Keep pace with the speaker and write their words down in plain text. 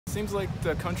Seems like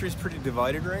the country's pretty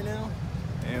divided right now,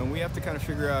 and we have to kind of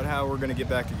figure out how we're going to get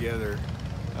back together.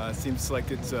 It seems like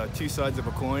it's two sides of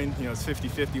a coin. You know, it's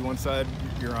 50-50 one side,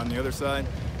 you're on the other side,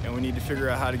 and we need to figure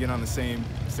out how to get on the same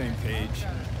page.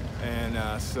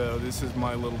 And so this is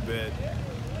my little bit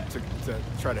to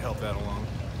try to help that along.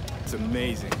 It's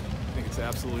amazing. I think it's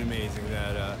absolutely amazing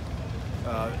that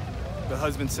the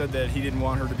husband said that he didn't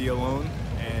want her to be alone,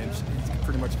 and he's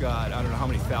pretty much got, I don't know how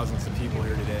many thousands of people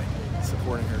here today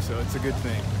supporting her, so it's a good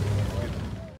thing.